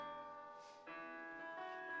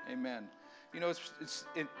Amen. You know, it's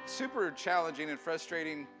super challenging and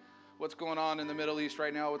frustrating what's going on in the Middle East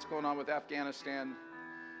right now, what's going on with Afghanistan.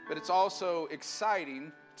 But it's also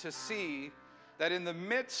exciting to see that in the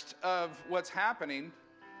midst of what's happening,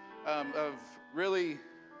 of really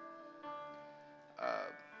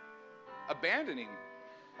abandoning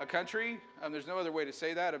a country, there's no other way to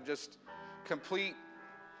say that, of just complete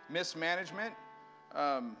mismanagement.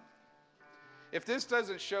 If this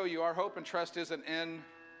doesn't show you our hope and trust isn't in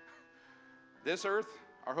this earth,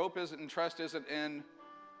 our hope isn't and trust isn't in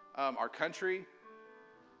our country.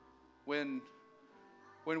 When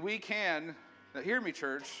we can, now hear me,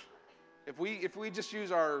 church, if we just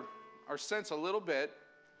use our sense a little bit,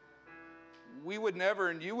 we would never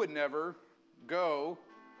and you would never go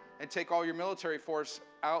and take all your military force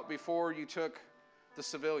out before you took the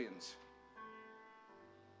civilians.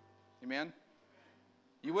 Amen?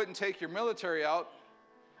 You wouldn't take your military out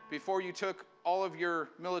before you took all of your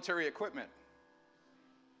military equipment.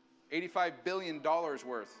 $85 billion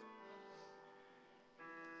worth.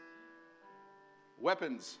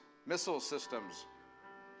 Weapons, missile systems,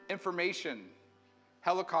 information,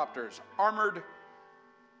 helicopters, armored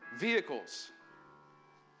vehicles,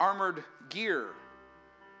 armored gear.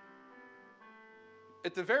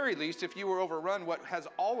 At the very least, if you were overrun, what has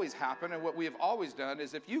always happened and what we have always done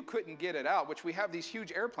is if you couldn't get it out, which we have these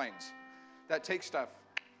huge airplanes that take stuff,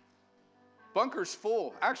 bunkers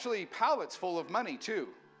full, actually pallets full of money too.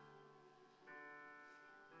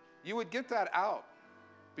 You would get that out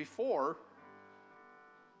before,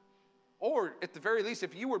 or at the very least,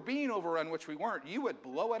 if you were being overrun, which we weren't, you would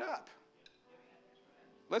blow it up.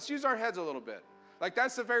 Let's use our heads a little bit. Like,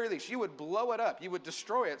 that's the very least. You would blow it up. You would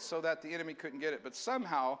destroy it so that the enemy couldn't get it. But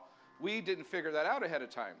somehow, we didn't figure that out ahead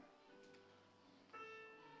of time.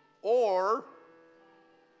 Or,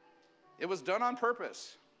 it was done on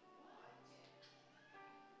purpose.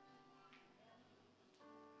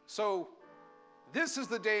 So, this is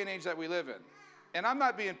the day and age that we live in. And I'm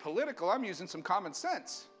not being political. I'm using some common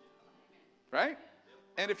sense. Right?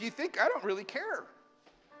 And if you think, I don't really care.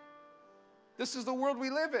 This is the world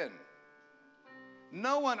we live in.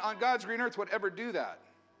 No one on God's green earth would ever do that.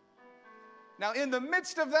 Now, in the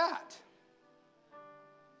midst of that,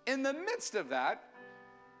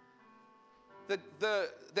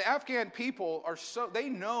 the Afghan people are they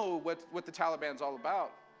know what the Taliban's all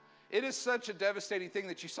about. It is such a devastating thing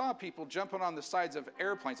that you saw people jumping on the sides of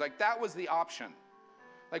airplanes. Like, that was the option.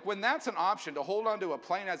 Like, when that's an option, to hold onto a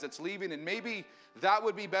plane as it's leaving, and maybe that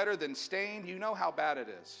would be better than staying, you know how bad it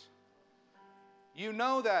is. You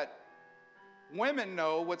know that women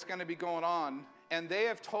know what's going to be going on, and they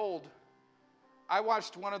have told. I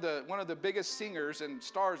watched one of the biggest singers and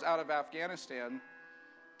stars out of Afghanistan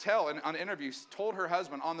tell on interviews, told her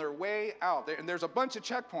husband on their way out, and there's a bunch of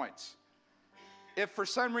checkpoints. If for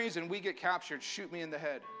some reason we get captured, shoot me in the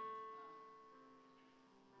head.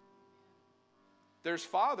 There's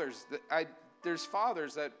fathers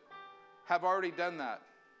that have already done that.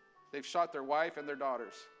 They've shot their wife and their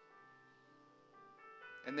daughters.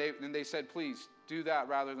 And they said, please do that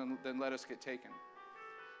rather than let us get taken.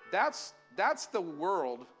 That's the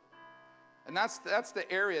world, and that's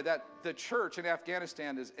the area that the church in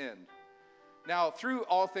Afghanistan is in. Now, through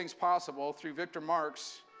All Things Possible, through Victor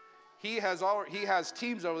Marks, he has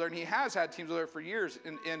teams over there, and he has had teams over there for years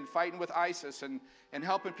in fighting with ISIS and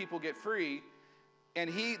helping people get free. And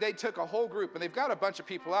they took a whole group, and they've got a bunch of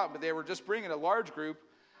people out, but they were just bringing a large group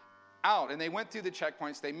out, and they went through the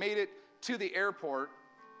checkpoints. They made it to the airport,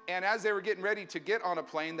 and as they were getting ready to get on a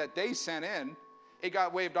plane that they sent in, it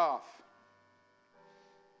got waved off.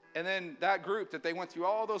 And then that group that they went through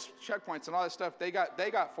all those checkpoints and all that stuff, they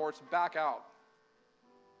got forced back out.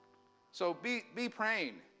 So be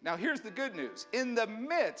praying. Now, here's the good news. In the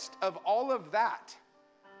midst of all of that,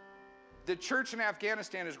 the church in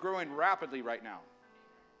Afghanistan is growing rapidly right now.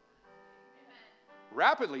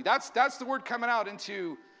 Rapidly. That's the word coming out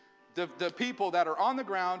into the people that are on the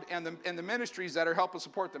ground and the ministries that are helping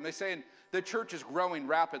support them. They're saying the church is growing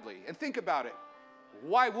rapidly. And think about it.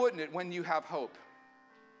 Why wouldn't it when you have hope?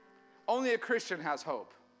 Only a Christian has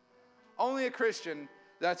hope. Only a Christian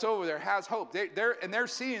that's over there has hope. They're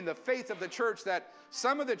seeing the faith of the church, that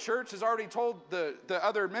some of the church has already told the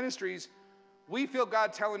other ministries, we feel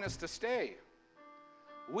God telling us to stay.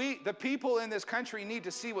 The people in this country need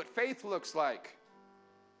to see what faith looks like.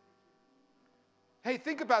 Hey,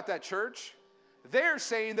 think about that, church. They're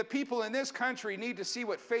saying the people in this country need to see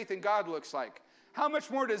what faith in God looks like. How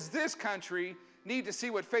much more does this country need to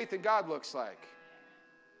see what faith in God looks like?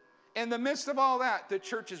 In the midst of all that, the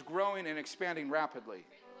church is growing and expanding rapidly.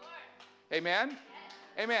 Amen?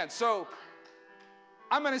 Amen. So,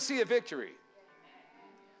 I'm going to see a victory.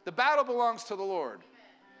 The battle belongs to the Lord.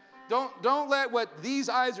 Don't let what these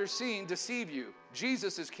eyes are seeing deceive you.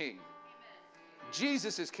 Jesus is king.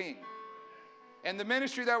 Jesus is king. And the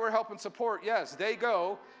ministry that we're helping support, yes, they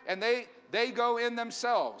go, and they go in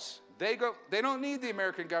themselves. They don't need the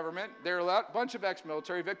American government. They're a bunch of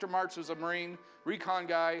ex-military. Victor Marx was a Marine, recon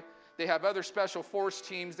guy. They have other special force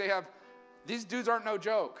teams. These dudes aren't no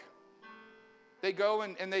joke. They go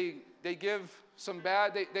and they give some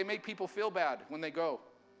bad, they make people feel bad when they go.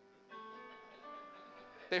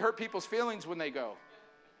 They hurt people's feelings when they go.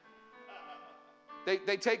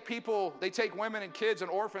 They take women and kids and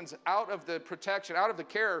orphans out of the protection, out of the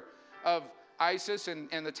care of ISIS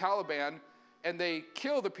and the Taliban, and they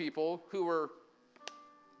kill the people who were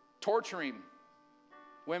torturing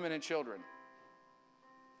women and children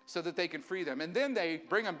so that they can free them. And then they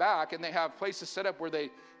bring them back, and they have places set up where they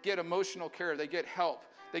get emotional care, they get help,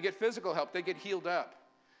 they get physical help, they get healed up,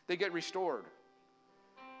 they get restored.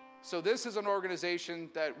 So this is an organization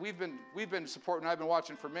that we've been supporting. I've been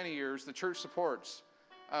watching for many years. The church supports.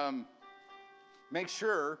 Make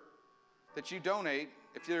sure that you donate.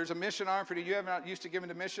 If there's a mission offering you haven't not used to giving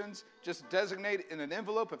to missions, just designate in an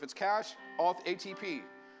envelope. If it's cash, all ATP.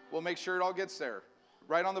 We'll make sure it all gets there.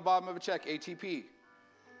 Right on the bottom of a check, ATP.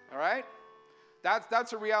 All right?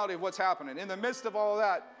 That's a reality of what's happening. In the midst of all of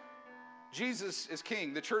that, Jesus is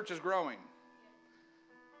king. The church is growing.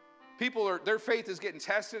 Their faith is getting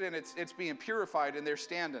tested, and it's being purified, and they're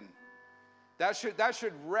standing. That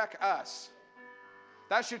should wreck us.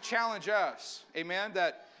 That should challenge us. Amen?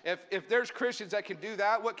 That if there's Christians that can do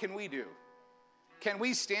that, what can we do? Can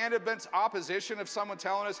we stand against opposition of someone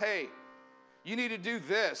telling us, hey, you need to do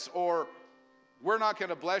this, or we're not going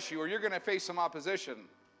to bless you, or you're going to face some opposition?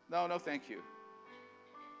 No, thank you.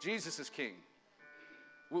 Jesus is king.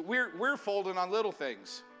 We're folding on little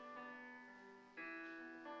things.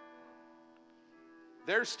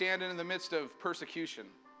 They're standing in the midst of persecution.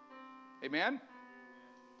 Amen?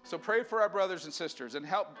 So pray for our brothers and sisters and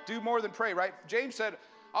help do more than pray, right? James said,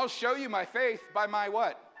 I'll show you my faith by my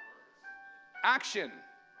what? Action.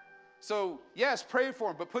 So yes, pray for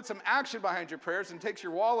them, but put some action behind your prayers and take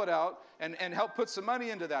your wallet out and help put some money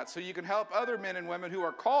into that so you can help other men and women who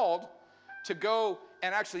are called to go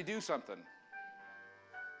and actually do something.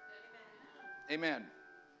 Amen.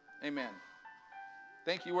 Amen.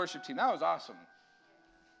 Thank you, worship team. That was awesome.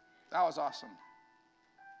 That was awesome.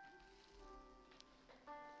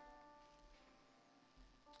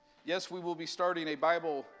 Yes, we will be starting a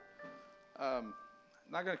Bible, I'm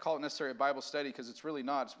not going to call it necessarily a Bible study because it's really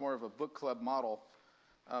not. It's more of a book club model.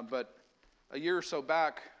 But a year or so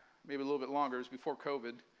back, maybe a little bit longer, it was before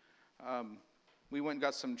COVID, we went and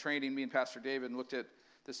got some training, me and Pastor David, and looked at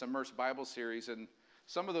this Immerse Bible series. And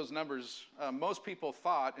some of those numbers, most people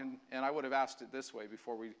thought, and I would have asked it this way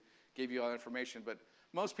before we gave you all that information, but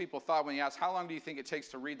most people thought when you asked, how long do you think it takes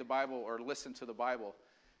to read the Bible or listen to the Bible?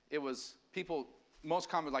 It was people, most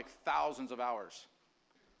common, like thousands of hours.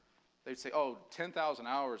 They'd say, 10,000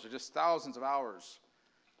 hours or just thousands of hours.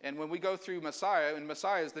 And when we go through Messiah, and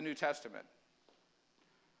Messiah is the New Testament,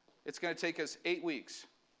 it's going to take us 8 weeks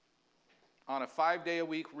on a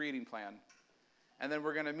 5-day-a-week reading plan. And then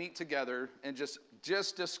we're going to meet together and just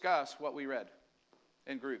discuss what we read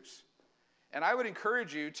in groups. And I would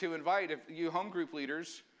encourage you to invite, if you home group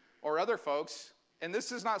leaders or other folks, and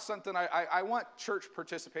this is not something I want church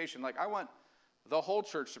participation. Like, I want the whole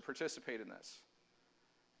church to participate in this.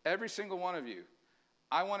 Every single one of you.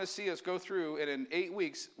 I want to see us go through, and in 8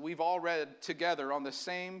 weeks, we've all read together on the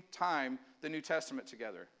same time the New Testament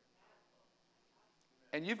together.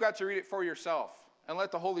 And you've got to read it for yourself and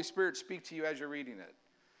let the Holy Spirit speak to you as you're reading it.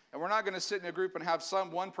 And we're not going to sit in a group and have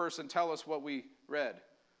one person tell us what we read.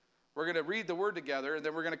 We're going to read the Word together, and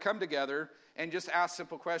then we're going to come together and just ask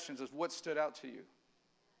simple questions of what stood out to you?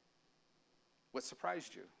 What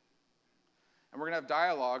surprised you? And we're going to have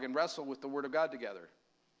dialogue and wrestle with the Word of God together.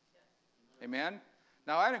 Yes. Amen?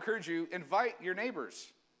 Now, I'd encourage you, invite your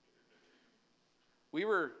neighbors.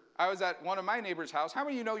 I was at one of my neighbors' house. How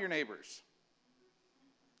many of you know your neighbors?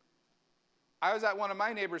 I was at one of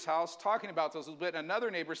my neighbor's house talking about this a little bit, and another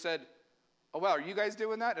neighbor said, oh, well, are you guys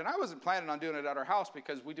doing that? And I wasn't planning on doing it at our house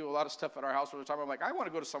because we do a lot of stuff at our house all the time. I'm like, I want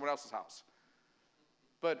to go to someone else's house.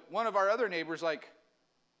 But one of our other neighbors, like,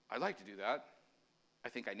 I'd like to do that. I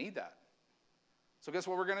think I need that. So guess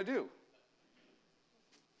what we're going to do?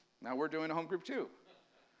 Now we're doing a home group too.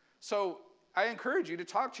 So I encourage you to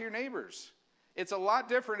talk to your neighbors. It's a lot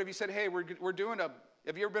different if you said, hey, we're doing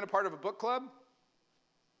have you ever been a part of a book club?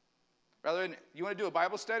 Rather than, you want to do a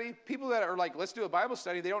Bible study? People that are like, let's do a Bible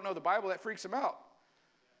study, they don't know the Bible, that freaks them out.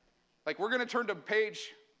 Like, we're going to turn to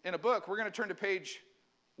page, in a book, we're going to turn to page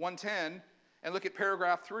 110, and look at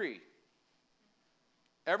paragraph 3.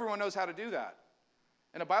 Everyone knows how to do that.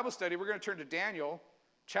 In a Bible study, we're going to turn to Daniel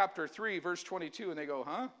chapter 3, verse 22, and they go,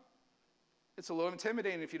 huh? It's a little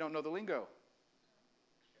intimidating if you don't know the lingo.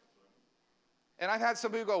 And I've had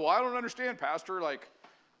some people go, well, I don't understand, Pastor. Like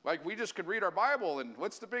we just could read our Bible, and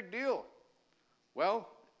what's the big deal? Well,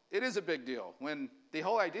 it is a big deal when the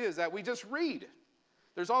whole idea is that we just read.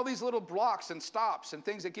 There's all these little blocks and stops and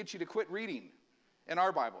things that get you to quit reading in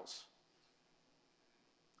our Bibles.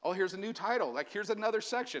 Oh, here's a new title. Like, here's another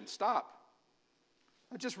section. Stop.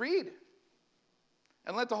 Just read.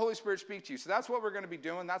 And let the Holy Spirit speak to you. So that's what we're going to be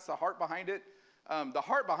doing. That's the heart behind it. The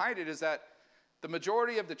heart behind it is that the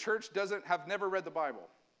majority of the church have never read the Bible.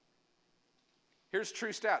 Here's true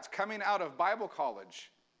stats. Coming out of Bible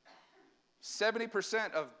college,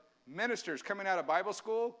 70% of ministers coming out of Bible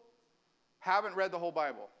school haven't read the whole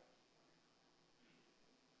Bible.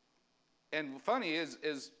 And funny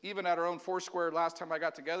is even at our own Foursquare, last time I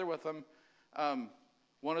got together with them,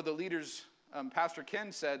 one of the leaders, Pastor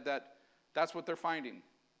Ken, said that that's what they're finding.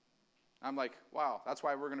 I'm like, wow, that's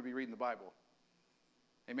why we're going to be reading the Bible.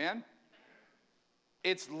 Amen?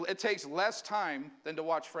 It takes less time than to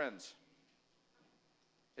watch Friends.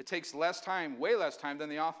 It takes less time, way less time than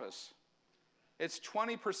The Office. It's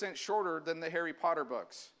 20% shorter than the Harry Potter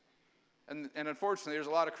books. And unfortunately, there's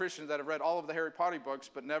a lot of Christians that have read all of the Harry Potter books,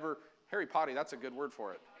 but never, Harry Potter, that's a good word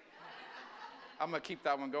for it. I'm going to keep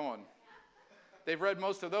that one going. They've read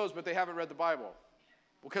most of those, but they haven't read the Bible.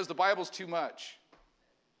 Because the Bible's too much.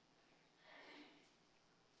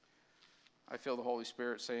 I feel the Holy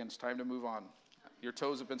Spirit saying it's time to move on. Your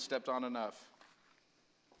toes have been stepped on enough.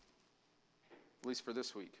 At least for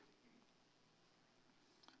this week.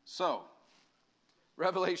 So,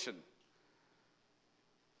 Revelation.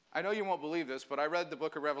 I know you won't believe this, but I read the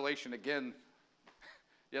book of Revelation again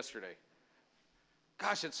yesterday.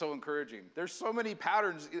 Gosh, it's so encouraging. There's so many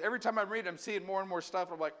patterns. Every time I read, I'm seeing more and more stuff.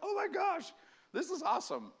 I'm like, oh my gosh, this is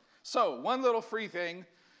awesome. So, one little free thing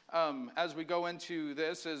as we go into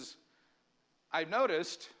this is I've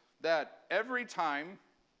noticed that every time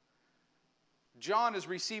John is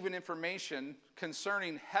receiving information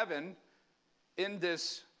concerning heaven in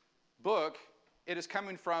this book, it is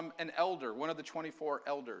coming from an elder, one of the 24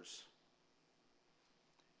 elders.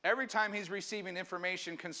 Every time he's receiving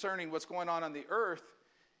information concerning what's going on the earth,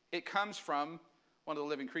 it comes from one of the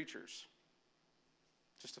living creatures.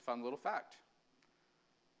 Just a fun little fact.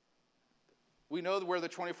 We know where the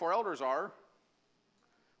 24 elders are.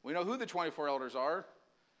 We know who the 24 elders are.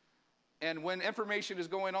 And when information is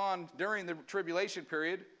going on during the tribulation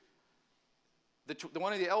period,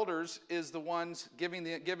 one of the elders is the ones giving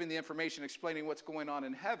the information, explaining what's going on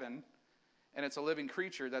in heaven, and it's a living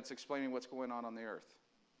creature that's explaining what's going on the earth.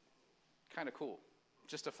 Kind of cool.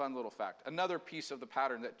 Just a fun little fact. Another piece of the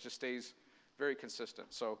pattern that just stays very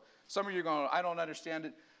consistent. So some of you are going, I don't understand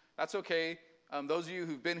it. That's okay. Those of you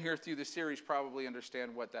who've been here through the series probably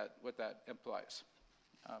understand what that implies.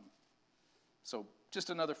 So just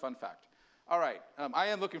another fun fact. All right, I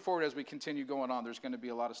am looking forward as we continue going on. There's going to be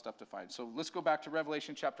a lot of stuff to find. So let's go back to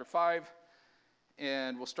Revelation chapter 5,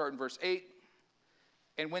 and we'll start in verse 8.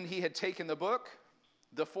 And when he had taken the book,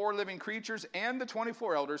 the 4 living creatures and the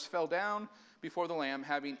 24 elders fell down before the Lamb,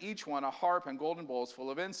 having each one a harp and golden bowls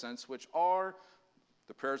full of incense, which are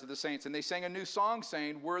the prayers of the saints. And they sang a new song,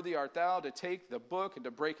 saying, Worthy art thou to take the book and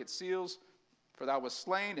to break its seals, for thou wast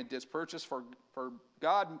slain and didst purchase for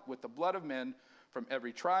God with the blood of men from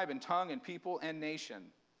every tribe and tongue and people and nation.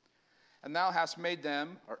 And thou hast made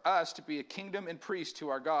them, or us, to be a kingdom and priests to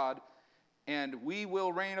our God, and we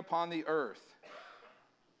will reign upon the earth.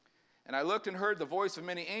 And I looked and heard the voice of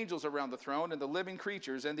many angels around the throne, and the living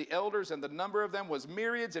creatures, and the elders, and the number of them was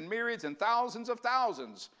myriads and myriads and thousands of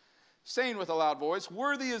thousands, saying with a loud voice,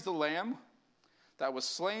 Worthy is the Lamb that was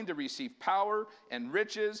slain to receive power and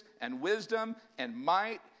riches and wisdom and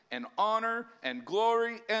might and honor and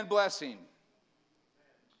glory and blessing.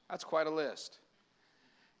 That's quite a list.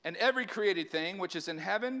 And every created thing which is in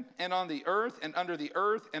heaven and on the earth and under the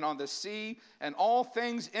earth and on the sea and all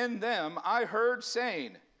things in them, I heard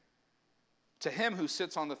saying, to him who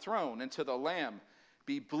sits on the throne and to the Lamb,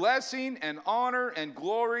 be blessing and honor and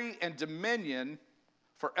glory and dominion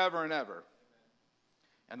forever and ever.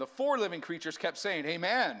 And the 4 living creatures kept saying,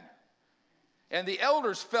 Amen. And the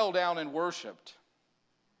elders fell down and worshiped.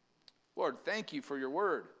 Lord, thank you for your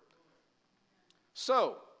word.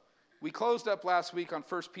 So, we closed up last week on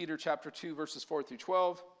 1 Peter chapter 2, verses 4 through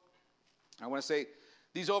 12. I want to say,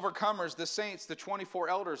 these overcomers, the saints, the 24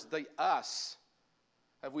 elders, the us,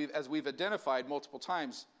 as we've identified multiple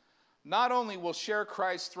times, not only will share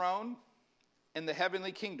Christ's throne in the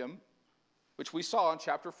heavenly kingdom, which we saw in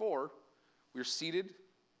chapter 4, We're seated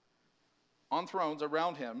on thrones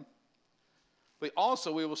around him, but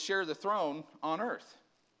also we will share the throne on earth.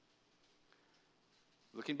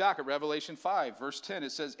 Looking back at Revelation 5, verse 10,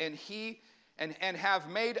 it says, and have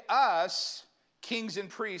made us kings and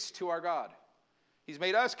priests to our God. He's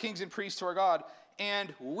made us kings and priests to our God,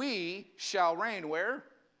 and we shall reign where?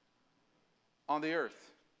 On the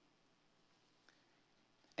earth.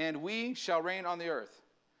 And we shall reign on the earth.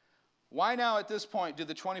 Why now at this point do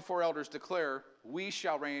the 24 elders declare, we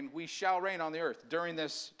shall reign on the earth during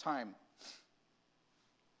this time?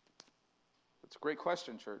 That's a great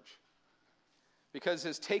question, church. Because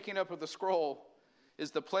his taking up of the scroll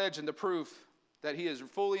is the pledge and the proof that he is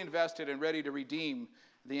fully invested and ready to redeem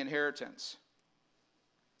the inheritance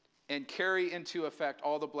and carry into effect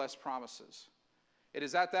all the blessed promises. It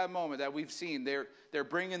is at that moment that we've seen they're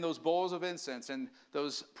bringing those bowls of incense and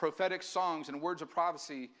those prophetic songs and words of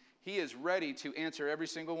prophecy. He is ready to answer every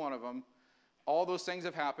single one of them. All those things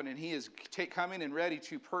have happened, and he is coming and ready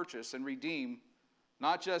to purchase and redeem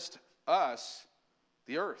not just us,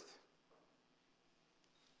 the earth.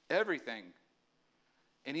 Everything.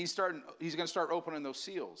 And he's going to start opening those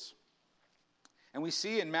seals. And we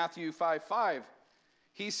see in Matthew 5:5,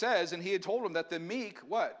 he says, and he had told them that the meek,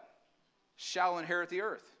 what? Shall inherit the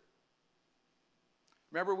earth.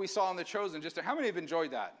 Remember we saw in The Chosen, how many have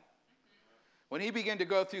enjoyed that? When he began to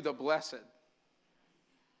go through the blessed.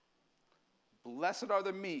 Blessed are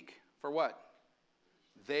the meek, for what?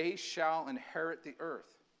 They shall inherit the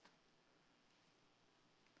earth.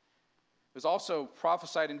 It was also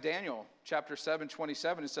prophesied in Daniel chapter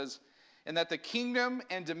 7:27. It says, and that the kingdom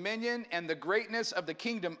and dominion and the greatness of the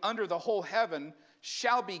kingdom under the whole heaven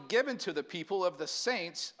shall be given to the people of the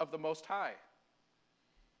saints of the Most High.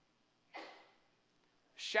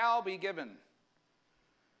 Shall be given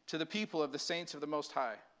to the people of the saints of the Most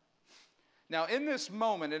High. Now in this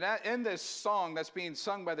moment, and in this song that's being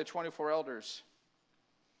sung by the 24 elders,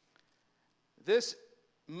 this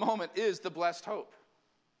moment is the blessed hope.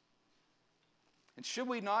 And should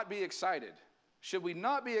we not be excited? Should we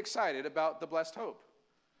not be excited about the blessed hope?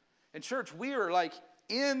 And church, we are like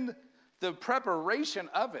in the preparation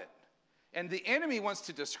of it. And the enemy wants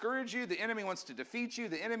to discourage you. The enemy wants to defeat you.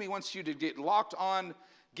 The enemy wants you to get locked on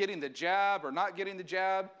getting the jab or not getting the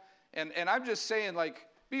jab. And I'm just saying, like,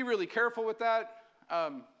 be really careful with that.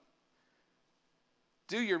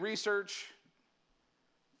 Do your research.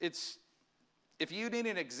 If you need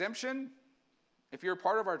an exemption, if you're a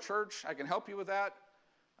part of our church, I can help you with that.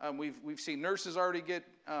 We've seen nurses already get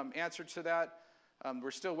answers to that.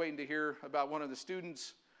 We're still waiting to hear about one of the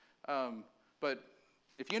students. But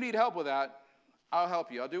if you need help with that, I'll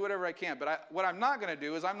help you. I'll do whatever I can. But what I'm not going to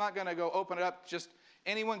do is I'm not going to go open it up, just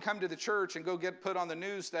anyone come to the church and go get put on the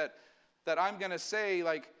news that I'm going to say,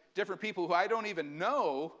 like, different people who I don't even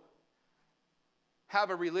know have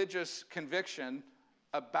a religious conviction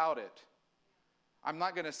about it. I'm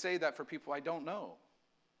not going to say that for people I don't know.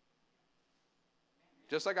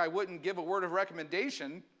 Just like I wouldn't give a word of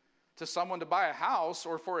recommendation to someone to buy a house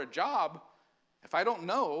or for a job if I don't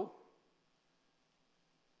know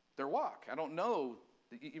their walk. I don't know.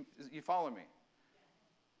 You follow me?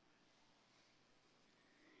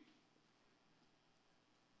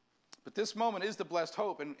 But this moment is the blessed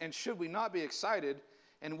hope. And should we not be excited?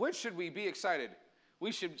 And which should we be excited?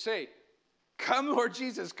 We should say, come, Lord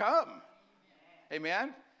Jesus, come.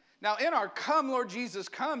 Amen? Now, in our come, Lord Jesus,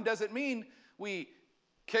 come doesn't mean we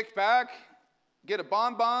kick back, get a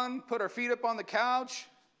bonbon, put our feet up on the couch.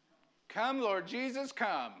 Come, Lord Jesus,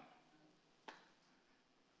 come.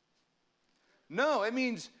 No, it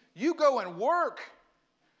means you go and work.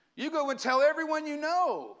 You go and tell everyone you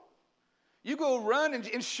know. You go run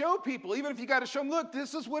and show people, even if you got to show them, look,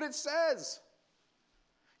 this is what it says.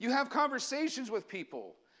 You have conversations with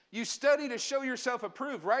people. You study to show yourself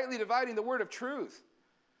approved, rightly dividing the word of truth,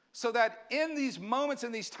 so that in these moments,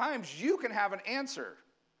 in these times, you can have an answer.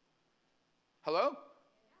 Hello?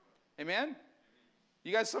 Amen?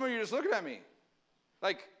 You guys, some of you are just looking at me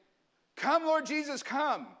like, come, Lord Jesus,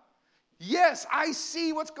 come. Yes, I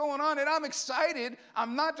see what's going on, and I'm excited.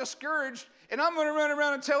 I'm not discouraged, and I'm going to run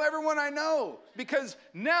around and tell everyone I know, because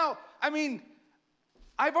now,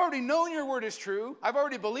 I've already known your word is true. I've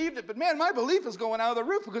already believed it, but man, my belief is going out of the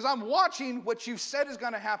roof because I'm watching what you've said is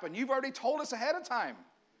going to happen. You've already told us ahead of time.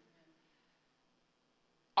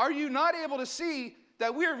 Are you not able to see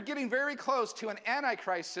that we are getting very close to an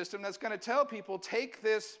antichrist system that's going to tell people, take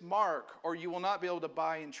this mark or you will not be able to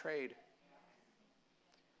buy and trade?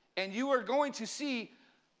 And you are going to see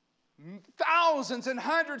thousands and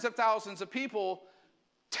hundreds of thousands of people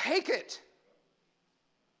take it.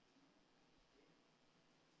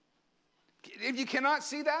 If you cannot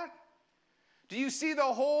see that, Do you see the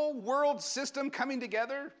whole world system coming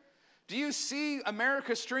together? Do you see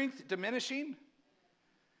America's strength diminishing?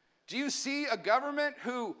 Do you see a government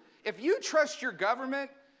who, if you trust your government,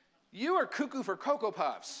 you are cuckoo for Cocoa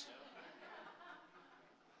Puffs.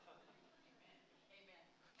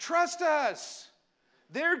 Trust us.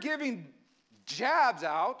 They're giving jabs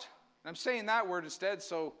out. I'm saying that word instead,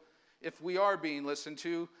 so if we are being listened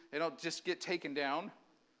to, they don't just get taken down.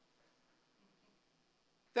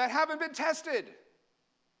 That haven't been tested.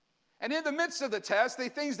 And in the midst of the test, the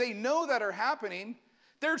things they know that are happening,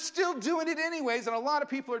 they're still doing it anyways, and a lot of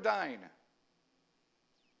people are dying.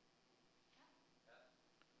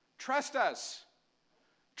 Trust us.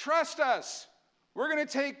 Trust us. We're going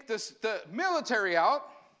to take the military out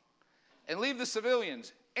and leave the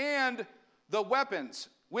civilians and the weapons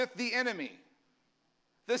with the enemy.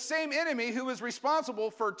 The same enemy who was responsible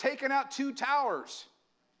for taking out 2 towers.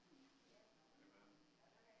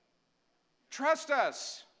 Trust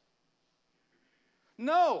us.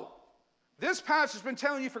 No. This pastor's been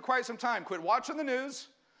telling you for quite some time, quit watching the news,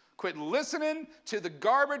 quit listening to the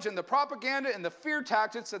garbage and the propaganda and the fear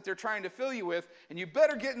tactics that they're trying to fill you with, and you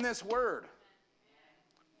better get in this word.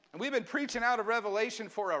 And we've been preaching out of Revelation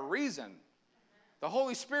for a reason. The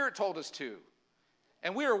Holy Spirit told us to.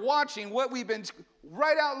 And we are watching what we've been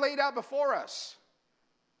laid out before us.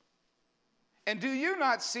 And do you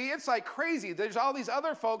not see? It's like crazy. There's all these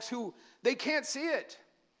other folks who, they can't see it.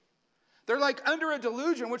 They're like under a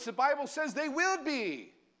delusion, which the Bible says they will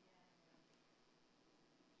be.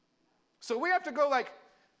 So we have to go like,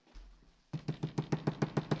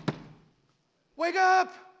 wake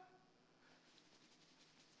up!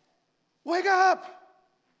 Wake up!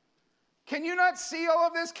 Can you not see all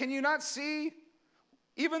of this? Can you not see?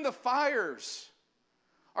 Even the fires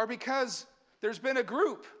are because there's been a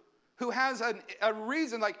group who has a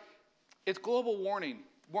reason, like it's global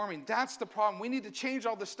warming. That's the problem. We need to change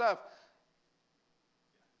all this stuff.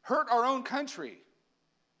 Hurt our own country.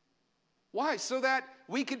 Why? So that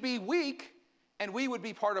we could be weak and we would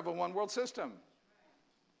be part of a one world system.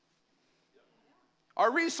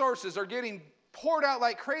 Our resources are getting poured out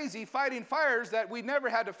like crazy, fighting fires that we never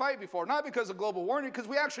had to fight before. Not because of global warming, because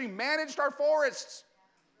we actually managed our forests.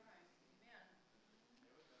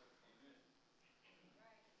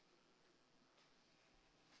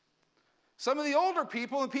 Some of the older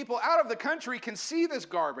people and people out of the country can see this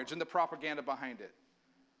garbage and the propaganda behind it.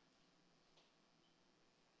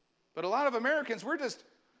 But a lot of Americans, we're just,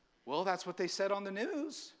 well, that's what they said on the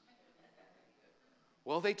news.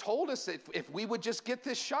 Well, they told us that if we would just get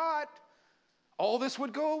this shot, all this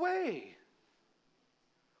would go away.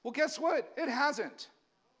 Well, guess what? It hasn't.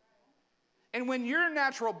 And when your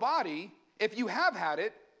natural body, if you have had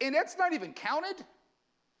it, and it's not even counted,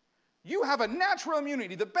 you have a natural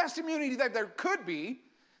immunity, the best immunity that there could be.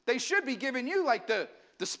 They should be giving you like the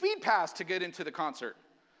speed pass to get into the concert.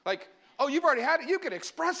 Like, oh, you've already had it, you could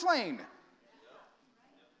express lane.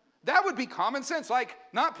 That would be common sense, like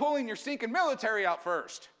not pulling your stinking military out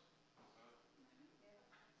first.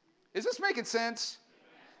 Is this making sense?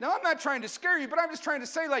 Now, I'm not trying to scare you, but I'm just trying to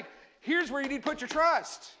say, like, here's where you need to put your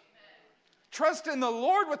trust. Trust in the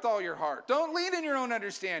Lord with all your heart. Don't lean in your own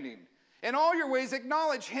understanding. In all your ways,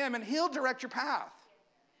 acknowledge Him, and He'll direct your path.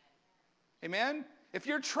 Amen? If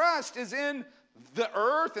your trust is in the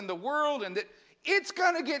earth and the world, and that it's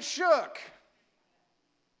going to get shook.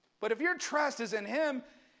 But if your trust is in Him,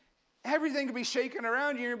 everything can be shaken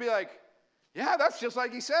around you, and you'll be like, yeah, that's just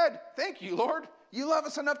like He said. Thank you, Lord. You love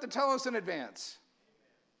us enough to tell us in advance.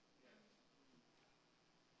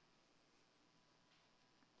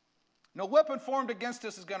 No weapon formed against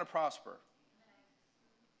us is going to prosper.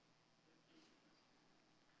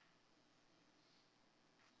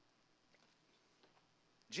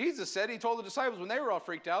 Jesus said, He told the disciples when they were all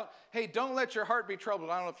freaked out, hey, don't let your heart be troubled.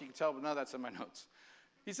 I don't know if you can tell, but none of that's in my notes.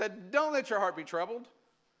 He said, don't let your heart be troubled.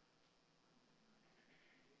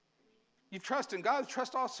 You've trusted in God,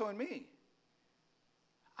 trust also in me.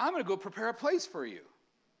 I'm going to go prepare a place for you.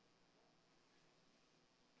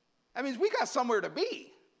 That means we got somewhere to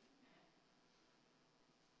be.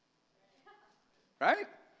 Right?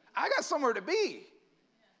 I got somewhere to be.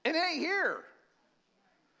 It ain't here.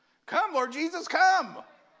 Come, Lord Jesus, come.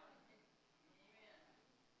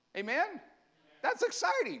 Amen? That's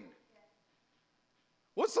exciting.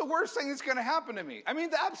 What's the worst thing that's going to happen to me? I mean,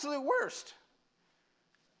 the absolute worst.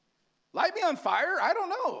 Light me on fire? I don't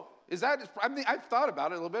know. I've thought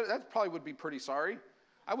about it a little bit. That probably would be pretty sorry.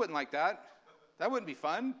 I wouldn't like that. That wouldn't be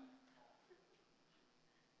fun.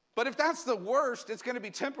 But if that's the worst, it's going to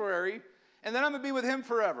be temporary, and then I'm going to be with Him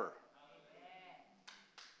forever.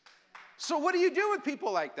 So what do you do with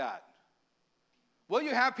people like that? Well,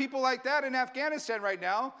 you have people like that in Afghanistan right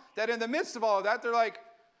now, that in the midst of all of that, they're like,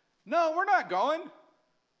 no, we're not going.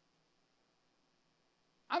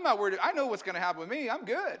 I'm not worried. I know what's going to happen with me. I'm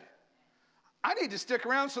good. I need to stick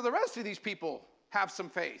around so the rest of these people have some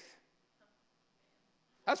faith.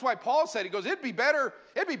 That's why Paul said, he goes, it'd be better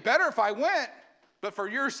if I went, but for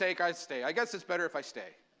your sake, I stay. I guess it's better if I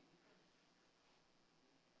stay.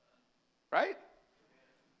 Right?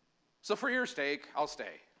 So for your sake, I'll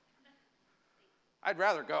stay. I'd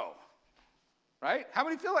rather go. Right? How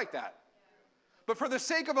many feel like that? But for the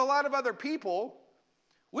sake of a lot of other people,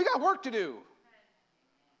 we got work to do.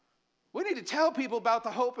 We need to tell people about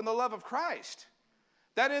the hope and the love of Christ.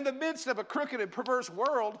 That in the midst of a crooked and perverse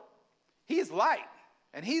world, he is light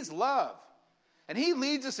and he's love. And he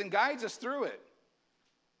leads us and guides us through it.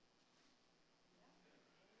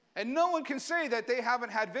 And no one can say that they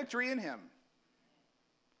haven't had victory in him.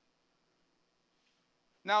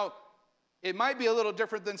 Now, it might be a little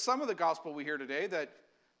different than some of the gospel we hear today that,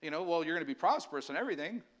 well, you're going to be prosperous and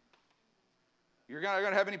everything. You're not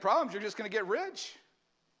going to have any problems. You're just going to get rich.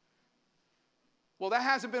 Well, that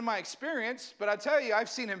hasn't been my experience, but I tell you, I've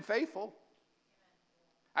seen him faithful.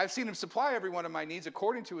 I've seen him supply every one of my needs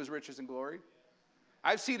according to his riches and glory.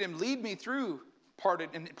 I've seen him lead me through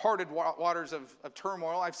parted waters of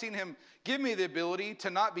turmoil. I've seen him give me the ability to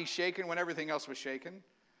not be shaken when everything else was shaken.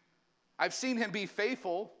 I've seen him be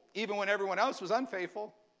faithful even when everyone else was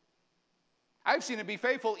unfaithful. I've seen him be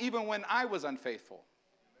faithful even when I was unfaithful.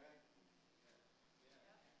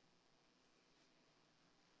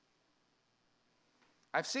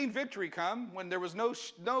 I've seen victory come when there was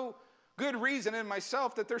no good reason in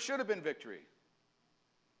myself that there should have been victory.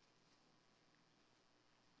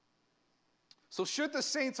 So should the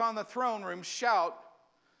saints on the throne room shout,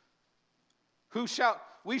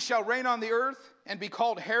 we shall reign on the earth and be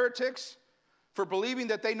called heretics for believing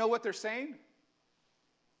that they know what they're saying? I'm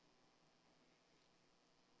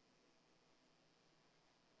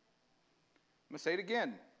going to say it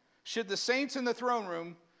again. Should the saints in the throne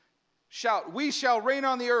room shout, we shall reign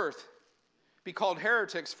on the earth, be called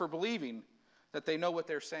heretics for believing that they know what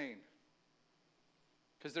they're saying?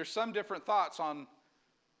 Because there's some different thoughts on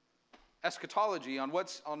eschatology, on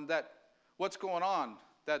what's going on,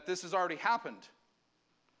 that this has already happened.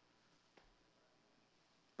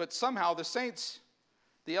 But somehow the saints,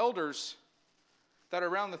 the elders that are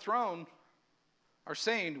around the throne are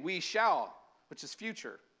saying, we shall, which is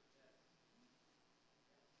future.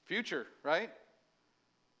 Future, right?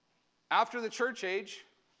 After the church age,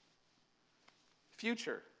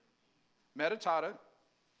 future. Meditata,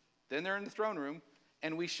 then they're in the throne room,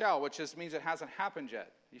 and we shall, which just means it hasn't happened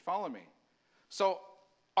yet. You follow me? So,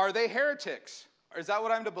 are they heretics? Is that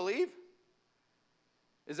what I'm to believe?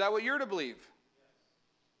 Is that what you're to believe?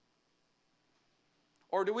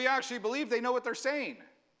 Or do we actually believe they know what they're saying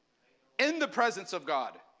in the presence of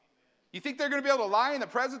God? You think they're going to be able to lie in the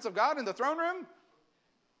presence of God in the throne room?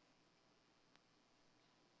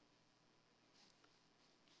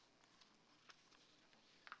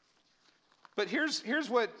 But here's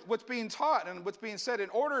what's being taught and what's being said. In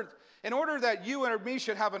order that you and me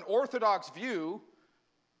should have an orthodox view,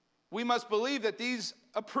 we must believe that these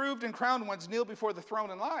approved and crowned ones kneel before the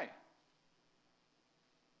throne and lie.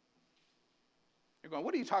 You're going,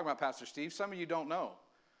 what are you talking about, Pastor Steve? Some of you don't know.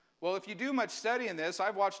 Well, if you do much study in this,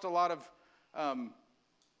 I've watched a lot of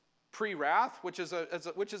pre-wrath, which is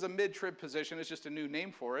a mid-trib position. It's just a new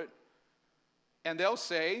name for it. And they'll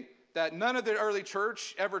say that none of the early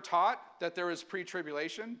church ever taught that there was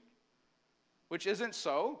pre-tribulation, which isn't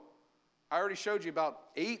so. I already showed you about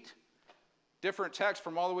 8 different texts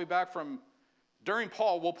from all the way back from during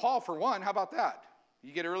Paul. Well, Paul, for one, how about that?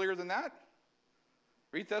 You get earlier than that?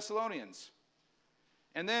 Read Thessalonians.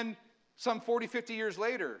 And then some 40, 50 years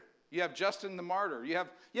later, you have Justin the Martyr. You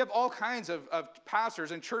have all kinds of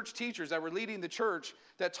pastors and church teachers that were leading the church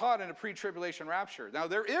that taught in a pre-tribulation rapture. Now,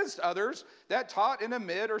 there is others that taught in a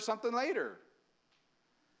mid or something later.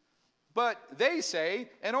 But they say,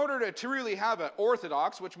 in order to really have an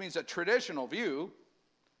orthodox, which means a traditional view,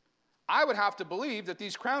 I would have to believe that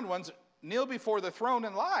these crowned ones kneel before the throne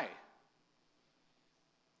and lie.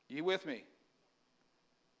 You with me?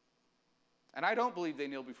 And I don't believe they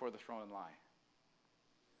kneel before the throne and lie.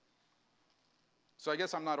 So I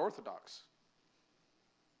guess I'm not orthodox.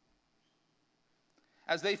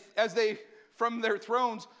 As they from their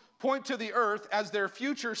thrones point to the earth as their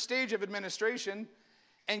future stage of administration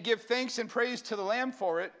and give thanks and praise to the Lamb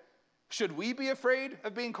for it, should we be afraid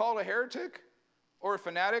of being called a heretic or a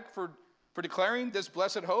fanatic for declaring this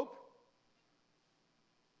blessed hope?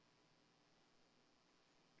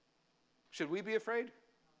 Should we be afraid?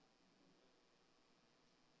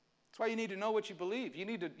 That's why you need to know what you believe. You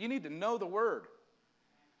need to know the Word.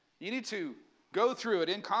 You need to go through it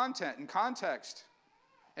in content and context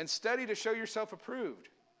and study to show yourself approved.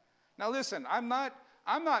 Now listen, I'm not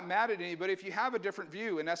mad at anybody if you have a different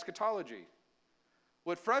view in eschatology.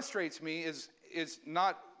 What frustrates me is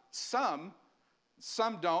not some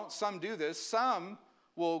don't, some do this, some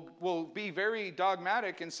will be very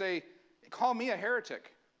dogmatic and say, call me a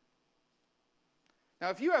heretic. Now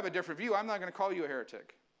if you have a different view, I'm not going to call you a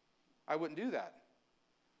heretic. I wouldn't do that.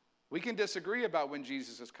 We can disagree about when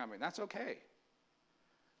Jesus is coming. That's okay.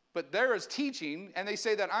 But there is teaching, and they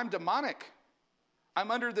say that I'm demonic.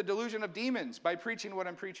 I'm under the delusion of demons by preaching what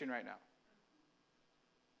I'm preaching right now.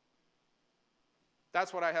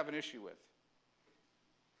 That's what I have an issue with.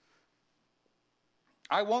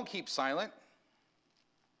 I won't keep silent.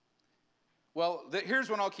 Well, here's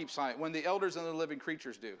when I'll keep silent. When the elders and the living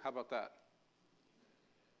creatures do. How about that?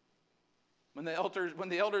 When the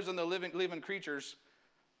elders and the living creatures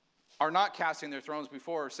are not casting their thrones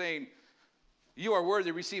before, saying, you are worthy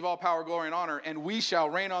to receive all power, glory, and honor, and we shall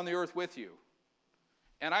reign on the earth with you.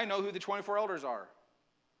 And I know who the 24 elders are.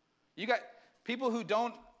 You got people who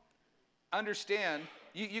don't understand.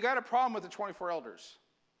 You got a problem with the 24 elders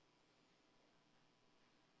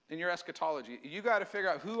in your eschatology. You got to figure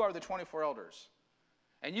out who are the 24 elders.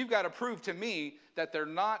 And you've got to prove to me that they're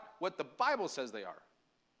not what the Bible says they are,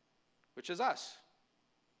 which is us,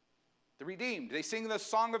 the redeemed. They sing the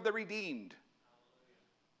song of the redeemed.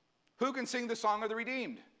 Who can sing the song of the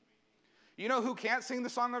redeemed? You know who can't sing the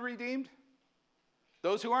song of the redeemed?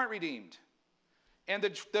 Those who aren't redeemed. And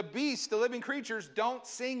the beasts, the living creatures, don't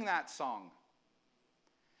sing that song.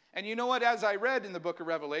 And you know what? As I read in the book of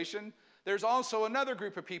Revelation, there's also another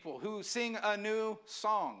group of people who sing a new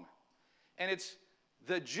song. And it's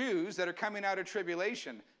the Jews that are coming out of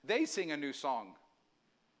tribulation. They sing a new song.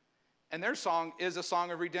 And their song is a song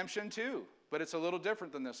of redemption too. But it's a little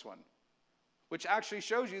different than this one. Which actually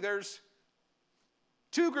shows you there's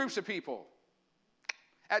two groups of people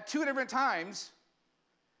at two different times,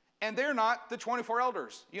 and they're not the 24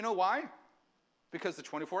 elders. You know why? Because the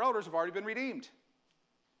 24 elders have already been redeemed.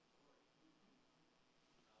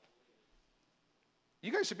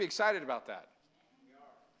 You guys should be excited about that.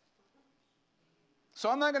 So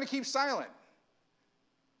I'm not going to keep silent.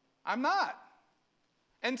 I'm not.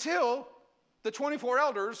 Until the 24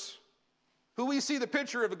 elders, who we see the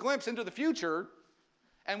picture of a glimpse into the future,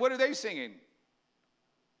 and what are they singing?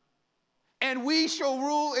 And we shall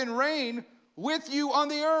rule and reign with you on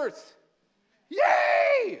the earth.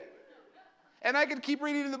 Yay! And I could keep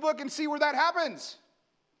reading in the book and see where that happens.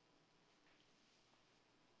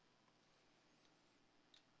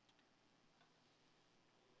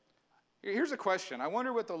 Here's a question. I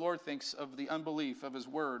wonder what the Lord thinks of the unbelief of his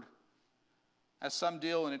word as some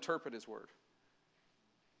deal and interpret his word.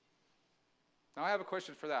 Now, I have a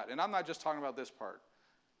question for that, and I'm not just talking about this part.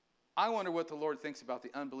 I wonder what the Lord thinks about the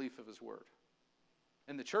unbelief of his word.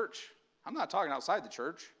 In the church, I'm not talking outside the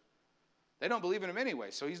church. They don't believe in him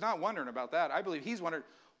anyway, so he's not wondering about that. I believe he's wondering,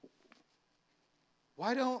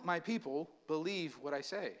 why don't my people believe what I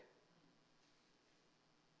say?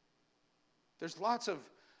 There's lots of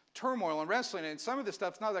turmoil and wrestling, and some of this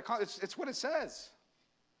stuff's not that it's what it says.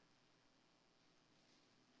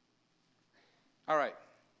 All right.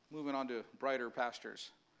 Moving on to brighter pastures.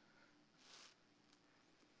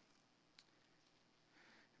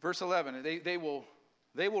 Verse 11, they will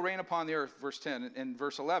reign upon the earth, verse 10. And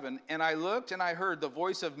verse 11, and I looked and I heard the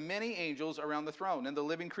voice of many angels around the throne, and the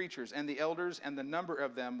living creatures, and the elders, and the number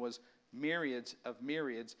of them was myriads of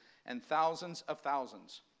myriads, and thousands of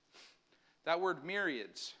thousands. That word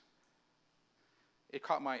myriads, it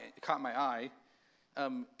caught my eye.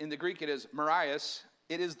 In the Greek it is myrias.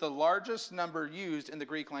 It is the largest number used in the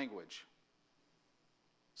Greek language.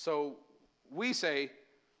 So we say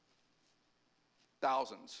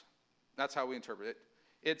thousands. That's how we interpret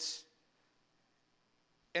it.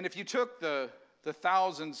 And if you took the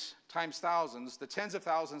thousands times thousands, the tens of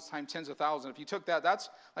thousands times tens of thousands, if you took that, that's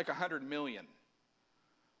like 100 million.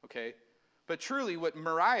 Okay? But truly what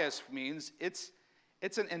myrias means, it's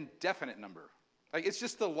an indefinite number. Like it's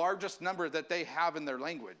just the largest number that they have in their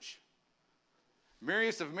language.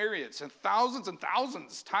 Myriads of myriads and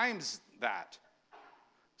thousands times that.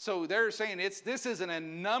 So they're saying this is an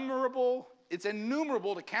innumerable, it's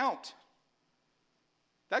innumerable to count.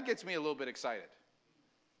 That gets me a little bit excited.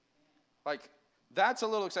 Like, that's a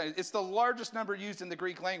little exciting. It's the largest number used in the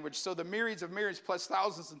Greek language. So the myriads of myriads plus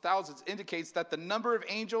thousands and thousands indicates that the number of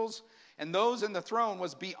angels and those in the throne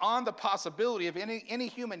was beyond the possibility of any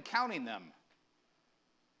human counting them.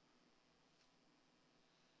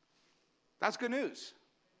 That's good news.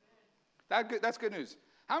 That's good news.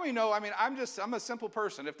 How many know, I mean, I'm a simple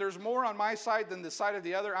person. If there's more on my side than the side of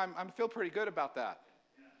the other, I feel pretty good about that.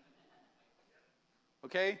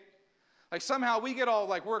 Okay? Like somehow we get all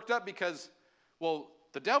like worked up because, well,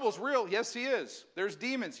 the devil's real. Yes, he is. There's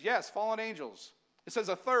demons. Yes, fallen angels. It says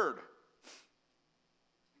a third.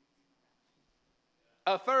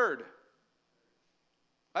 A third.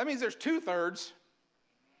 That means there's 2/3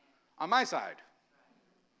 on my side.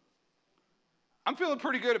 I'm feeling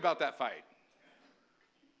pretty good about that fight.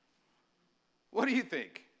 What do you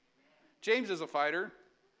think? James is a fighter.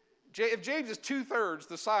 If James is 2/3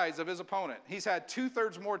 the size of his opponent, he's had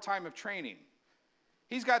 2/3 more time of training.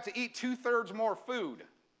 He's got to eat 2/3 more food.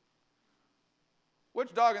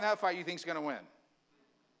 Which dog in that fight you think is going to win?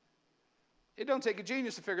 It don't take a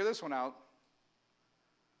genius to figure this one out.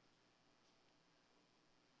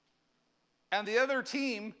 And the other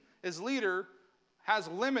team, his leader, has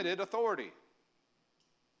limited authority.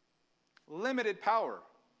 Limited power.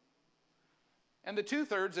 And the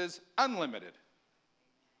 2/3 is unlimited.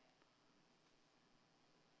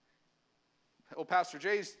 Oh, Pastor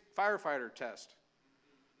Jay's firefighter test.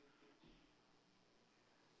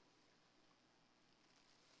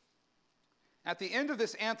 At the end of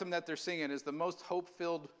this anthem that they're singing is the most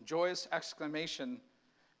hope-filled, joyous exclamation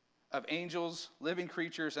of angels, living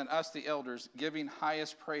creatures, and us, the elders, giving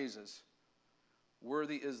highest praises.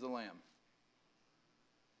 Worthy is the Lamb.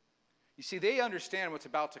 You see, they understand what's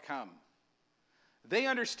about to come. They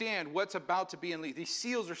understand what's about to be unleashed. These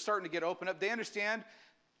seals are starting to get opened up. They understand,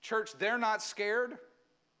 church, they're not scared.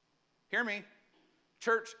 Hear me.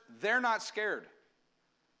 Church, they're not scared.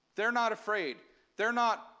 They're not afraid. They're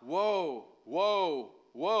not, whoa, whoa,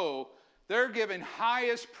 whoa. They're giving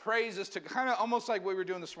highest praises to, kind of almost like what we were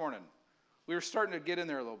doing this morning. We were starting to get in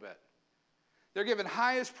there a little bit. They're giving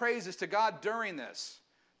highest praises to God during this.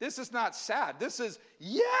 This is not sad. This is,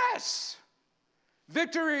 yes,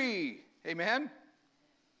 victory. Amen.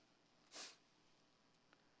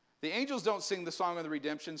 The angels don't sing the song of the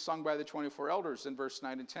redemption sung by the 24 elders in verse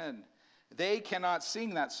 9 and 10. They cannot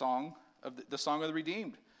sing that song, of the song of the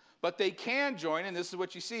redeemed. But they can join, and this is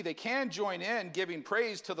what you see, they can join in giving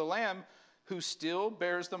praise to the Lamb who still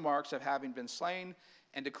bears the marks of having been slain,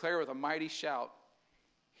 and declare with a mighty shout,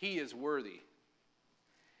 he is worthy.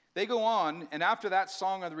 They go on, and after that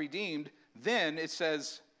song of the redeemed, then it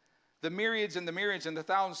says, the myriads and the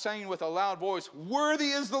thousands saying with a loud voice,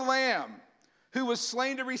 worthy is the Lamb who was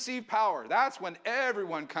slain to receive power. That's when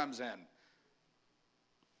everyone comes in.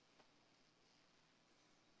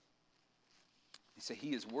 You say,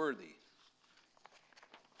 he is worthy.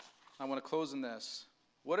 I want to close in this.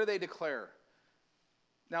 What do they declare?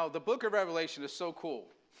 Now, the book of Revelation is so cool.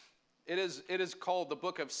 It is called the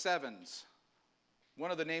book of sevens.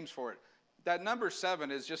 One of the names for it. That number 7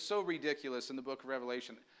 is just so ridiculous in the book of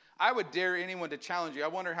Revelation. I would dare anyone to challenge you. I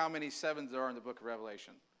wonder how many 7s there are in the book of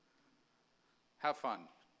Revelation. Have fun.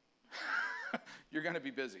 You're going to be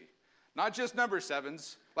busy. Not just number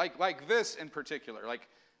 7s, like this in particular. Like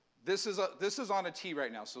this is on a tee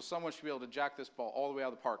right now, so someone should be able to jack this ball all the way out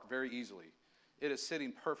of the park very easily. It is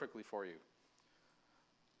sitting perfectly for you.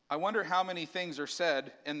 I wonder how many things are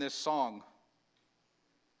said in this song.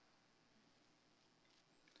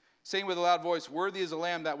 Saying with a loud voice, worthy is the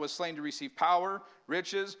Lamb that was slain to receive power,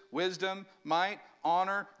 riches, wisdom, might,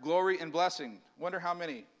 honor, glory, and blessing. Wonder how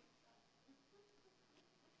many.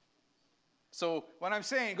 So when I'm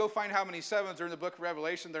saying go find how many 7s are in the book of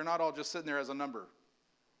Revelation, they're not all just sitting there as a number.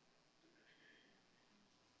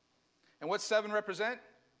 And what's 7 represent?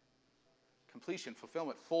 Completion,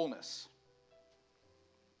 fulfillment, fullness.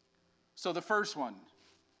 So the first one,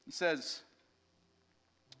 he says,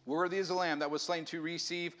 worthy is the Lamb that was slain to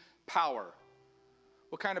receive power.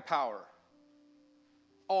 What kind of power?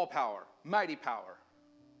 All power, mighty power.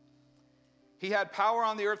 He had power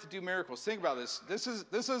on the earth to do miracles. Think about this. This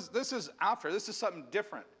is something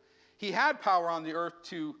different. He had power on the earth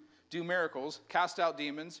to do miracles, cast out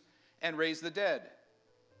demons, and raise the dead.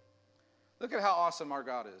 Look at how awesome our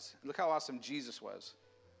God is. Look how awesome Jesus was.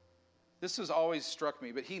 This has always struck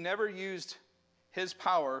me, but he never used his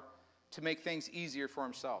power to make things easier for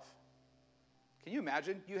himself. Can you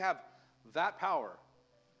imagine? You have that power,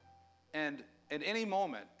 and at any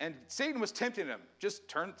moment, and Satan was tempting him, just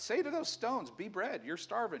say to those stones, be bread, you're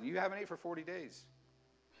starving, you haven't ate for 40 days.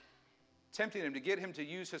 Tempting him to get him to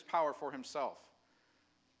use his power for himself.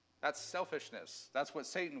 That's selfishness. That's what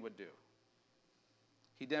Satan would do.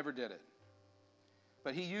 He never did it.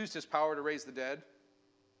 But he used his power to raise the dead.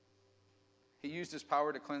 He used his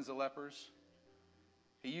power to cleanse the lepers.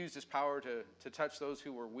 He used his power to touch those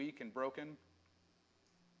who were weak and broken.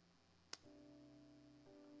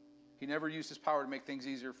 He never used his power to make things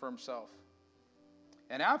easier for himself.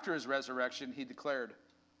 And after his resurrection, he declared,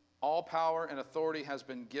 all power and authority has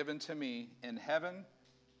been given to me in heaven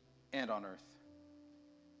and on earth.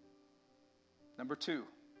 Number 2,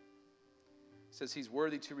 it says he's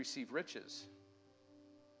worthy to receive riches.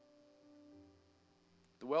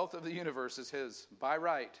 The wealth of the universe is his by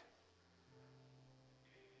right.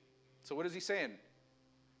 So what is he saying?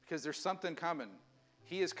 Because there's something coming.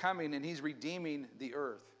 He is coming and he's redeeming the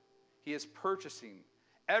earth. He is purchasing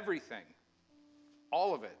everything,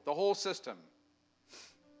 all of it, the whole system.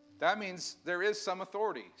 That means there is some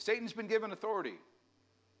authority. Satan's been given authority.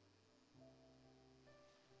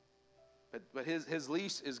 But his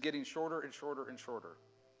leash is getting shorter and shorter and shorter.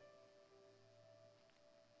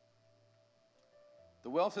 The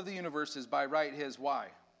wealth of the universe is by right his. Why?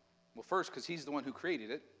 Well, first, because he's the one who created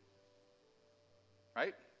it.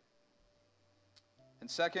 Right? And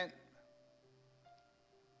second,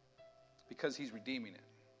 because he's redeeming it.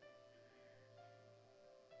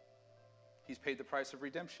 He's paid the price of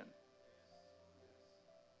redemption.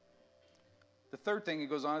 The third thing he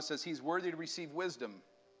goes on and says he's worthy to receive wisdom.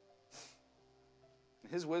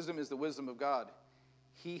 His wisdom is the wisdom of God.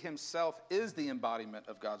 He himself is the embodiment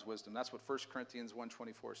of God's wisdom. That's what 1 Corinthians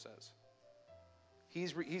 1:24 says.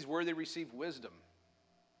 He's worthy to receive wisdom.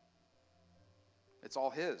 It's all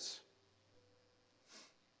his.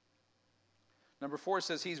 Number 4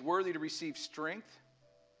 says he's worthy to receive strength.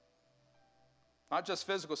 Not just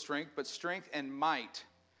physical strength, but strength and might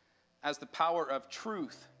as the power of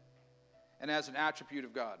truth and as an attribute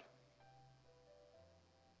of God.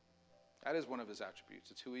 That is one of his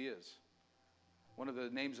attributes. It's who he is. One of the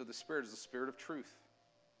names of the Spirit is the Spirit of truth.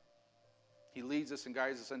 He leads us and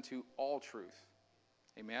guides us into all truth.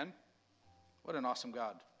 Amen? What an awesome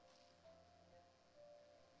God.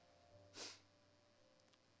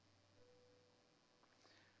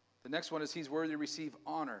 The next one is he's worthy to receive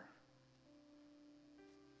honor.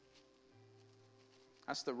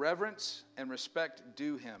 That's the reverence and respect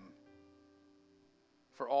due him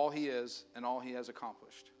for all he is and all he has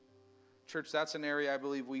accomplished. Church, that's an area I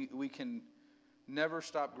believe we can never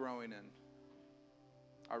stop growing in.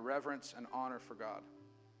 Our reverence and honor for God.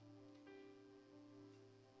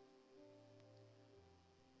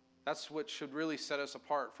 That's what should really set us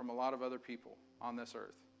apart from a lot of other people on this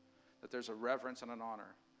earth. That there's a reverence and an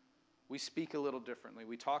honor. We speak a little differently.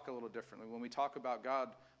 We talk a little differently. When we talk about God,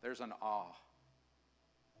 there's an awe.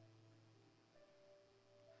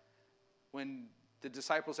 When the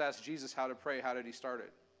disciples asked Jesus how to pray, how did he start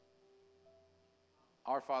it?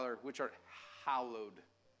 Our Father, which art hallowed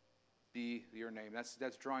be your name.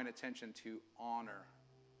 That's drawing attention to honor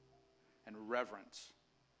and reverence.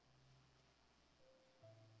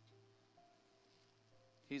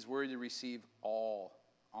 He's worthy to receive all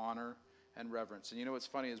honor and reverence. And you know what's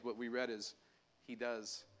funny is what we read is he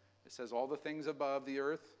does. It says all the things above the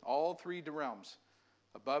earth, all three realms,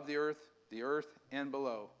 above the earth and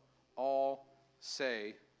below, all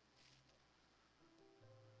say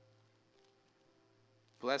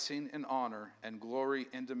blessing and honor and glory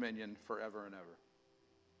and dominion forever and ever.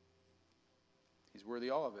 He's worthy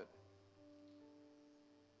all of it.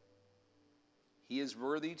 He is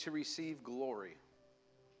worthy to receive glory.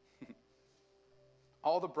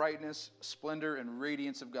 All the brightness, splendor, and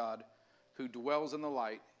radiance of God who dwells in the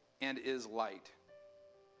light and is light.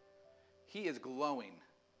 He is glowing.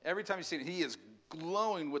 Every time you see it, he is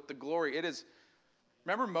glowing with the glory. It is.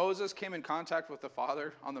 Remember Moses came in contact with the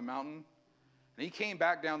Father on the mountain? And he came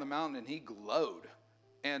back down the mountain and he glowed.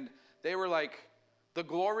 And they were like, the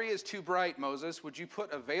glory is too bright, Moses. Would you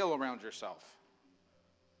put a veil around yourself?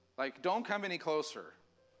 Like, don't come any closer.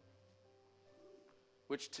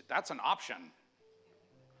 That's an option.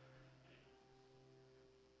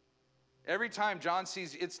 Every time John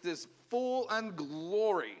sees, it's this full on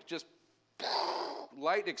glory, just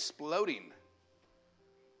light exploding.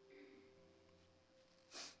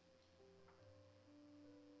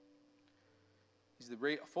 He's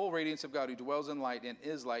the full radiance of God who dwells in light and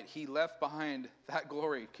is light. He left behind that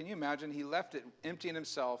glory. Can you imagine? He left it, emptying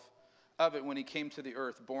himself of it when he came to the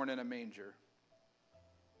earth, born in a manger.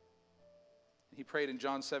 He prayed in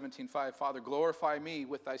John 17:5, Father, glorify me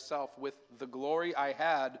with thyself, with the glory I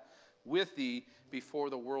had with thee before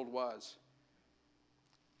the world was.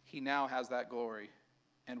 He now has that glory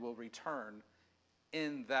and will return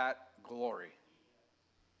in that glory.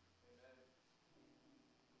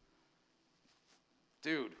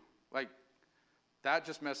 Dude, like, that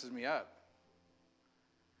just messes me up.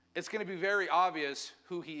 It's going to be very obvious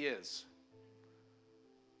who he is.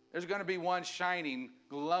 There's going to be one shining,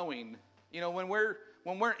 glowing. You know, when we're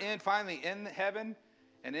finally in heaven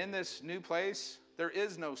and in this new place, there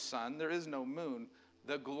is no sun, there is no moon.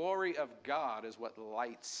 The glory of God is what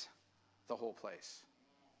lights the whole place.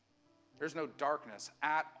 There's no darkness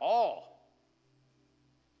at all.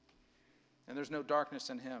 And there's no darkness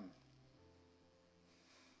in him.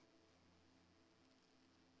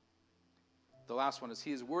 The last one is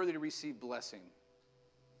he is worthy to receive blessing.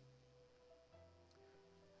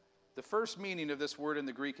 The first meaning of this word in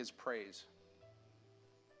the Greek is praise.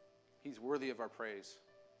 He's worthy of our praise.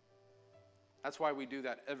 That's why we do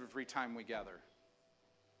that every time we gather.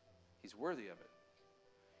 He's worthy of it.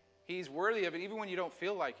 He's worthy of it even when you don't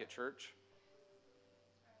feel like it, church.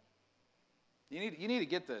 You need to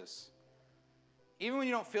get this. Even when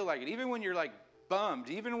you don't feel like it, even when you're like bummed,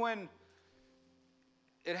 even when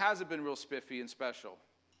it hasn't been real spiffy and special,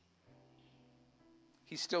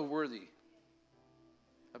 he's still worthy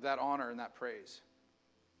of that honor and that praise.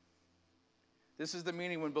 This is the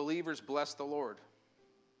meaning when believers bless the Lord.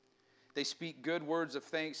 They speak good words of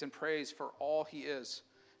thanks and praise for all he is,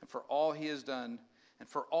 and for all he has done, and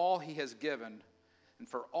for all he has given, and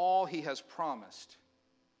for all he has promised.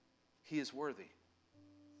 He is worthy.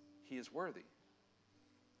 He is worthy.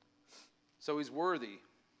 So he's worthy.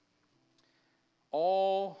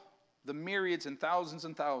 All the myriads and thousands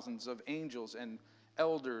of angels and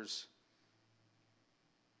elders,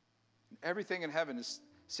 everything in heaven is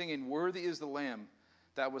singing, "Worthy is the Lamb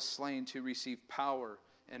that was slain to receive power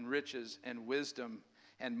and riches and wisdom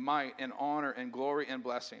and might and honor and glory and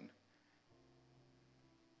blessing."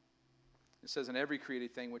 It says, "In every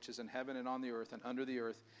created thing which is in heaven and on the earth and under the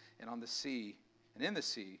earth and on the sea and in the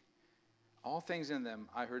sea, all things in them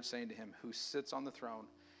I heard saying to him who sits on the throne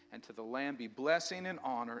and to the Lamb be blessing and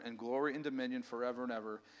honor and glory and dominion forever and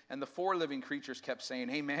ever." And the four living creatures kept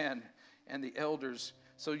saying, "Amen." And the elders,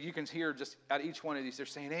 so you can hear just at each one of these, they're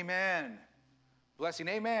saying, "Amen." Blessing,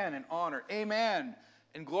 amen. And honor, amen.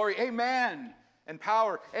 And glory, amen. And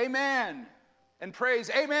power, amen. And praise,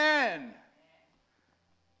 amen.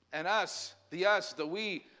 And the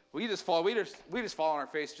we just fall on our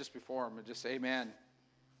face just before him and just say, "Amen."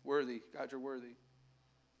 Worthy. God, you're worthy.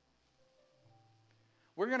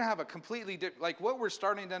 We're going to have a completely different, like what we're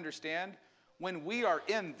starting to understand, when we are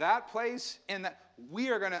in that place, we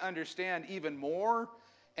are going to understand even more,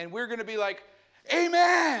 and we're going to be like,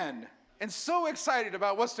 "Amen," and so excited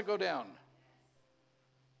about what's to go down.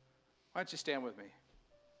 Why don't you stand with me?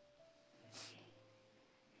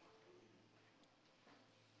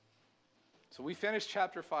 So we finished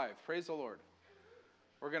chapter 5. Praise the Lord.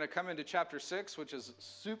 We're going to come into chapter 6, which is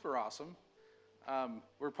super awesome.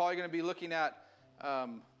 We're probably going to be looking at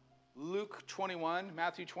Luke 21,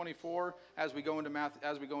 Matthew 24, as we go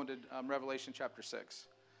into Revelation chapter 6.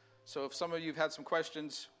 So if some of you have had some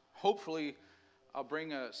questions, hopefully I'll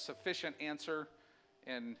bring a sufficient answer.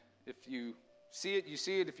 And if you see it, you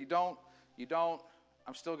see it. If you don't, you don't.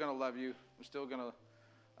 I'm still going to love you. I'm still going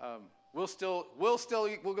to. We'll still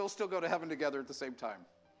go to heaven together at the same time.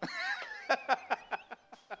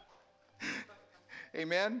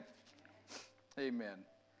 Amen? Amen.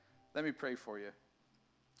 Let me pray for you.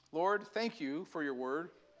 Lord, thank you for your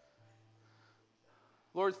word.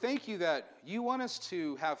 Lord, thank you that you want us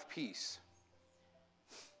to have peace.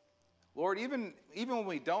 Lord, even when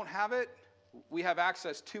we don't have it, we have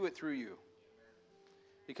access to it through you.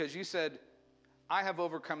 Because you said, "I have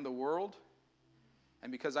overcome the world,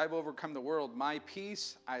 and because I've overcome the world, my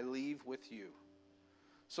peace I leave with you."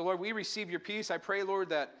 So, Lord, we receive your peace. I pray, Lord,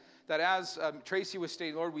 that as Tracy was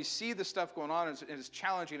stating, Lord, we see the stuff going on, and it's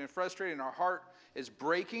challenging and frustrating, and our heart is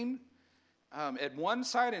breaking at one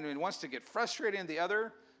side, and it wants to get frustrated in the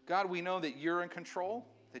other. God, we know that you're in control,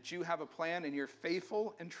 that you have a plan, and you're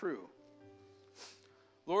faithful and true.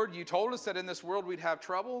 Lord, you told us that in this world we'd have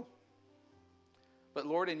trouble, but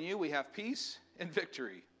Lord, in you we have peace and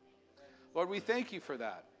victory. Lord, we thank you for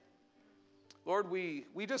that. Lord, we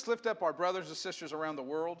just lift up our brothers and sisters around the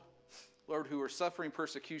world, Lord, who are suffering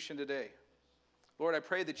persecution today. Lord, I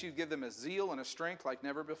pray that you give them a zeal and a strength like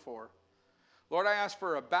never before. Lord, I ask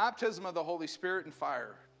for a baptism of the Holy Spirit and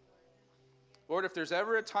fire. Lord, if there's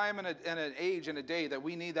ever a time and an age and a day that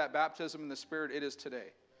we need that baptism in the Spirit, it is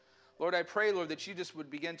today. Lord, I pray, Lord, that you just would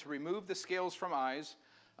begin to remove the scales from eyes,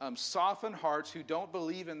 soften hearts who don't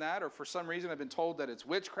believe in that, or for some reason have been told that it's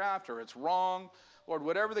witchcraft or it's wrong. Lord,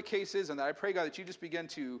 whatever the case is, and that I pray, God, that you just begin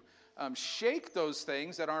to shake those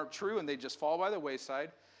things that aren't true and they just fall by the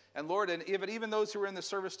wayside. And Lord, and even those who are in the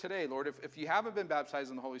service today, Lord, if you haven't been baptized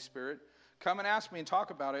in the Holy Spirit, come and ask me and talk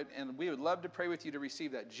about it, and we would love to pray with you to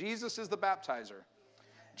receive that. Jesus is the baptizer.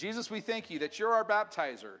 Jesus, we thank you that you're our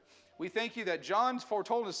baptizer. We thank you that John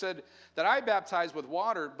foretold us, said that I baptize with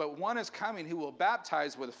water, but one is coming who will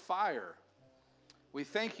baptize with fire. We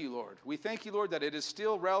thank you, Lord. We thank you, Lord, that it is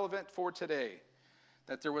still relevant for today.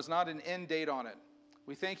 that there was not an end date on it.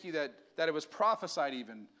 We thank you that it was prophesied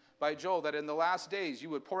even by Joel that in the last days you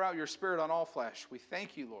would pour out your Spirit on all flesh. We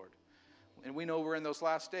thank you, Lord. And we know we're in those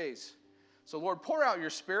last days. So, Lord, pour out your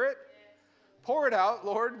Spirit. Pour it out,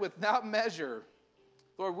 Lord, without measure.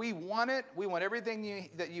 Lord, we want it. We want everything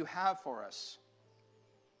that you have for us.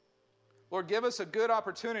 Lord, give us a good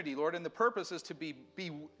opportunity, Lord, and the purpose is to be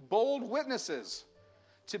bold witnesses,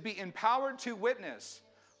 to be empowered to witness.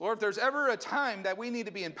 Lord, if there's ever a time that we need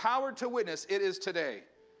to be empowered to witness, it is today.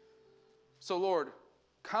 So, Lord,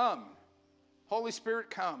 come. Holy Spirit,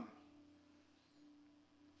 come.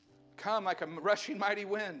 Come like a rushing mighty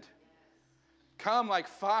wind. Come like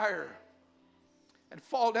fire and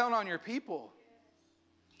fall down on your people.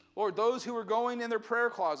 Lord, those who are going in their prayer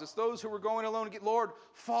closets, those who are going alone, Lord,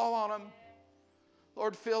 fall on them.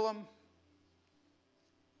 Lord, fill them.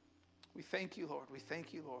 We thank you, Lord. We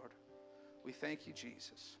thank you, Lord. We thank you,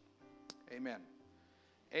 Jesus. Amen.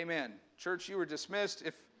 Amen. Church, you are dismissed.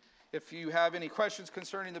 If you have any questions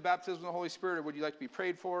concerning the baptism of the Holy Spirit or would you like to be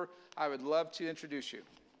prayed for, I would love to introduce you.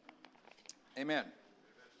 Amen.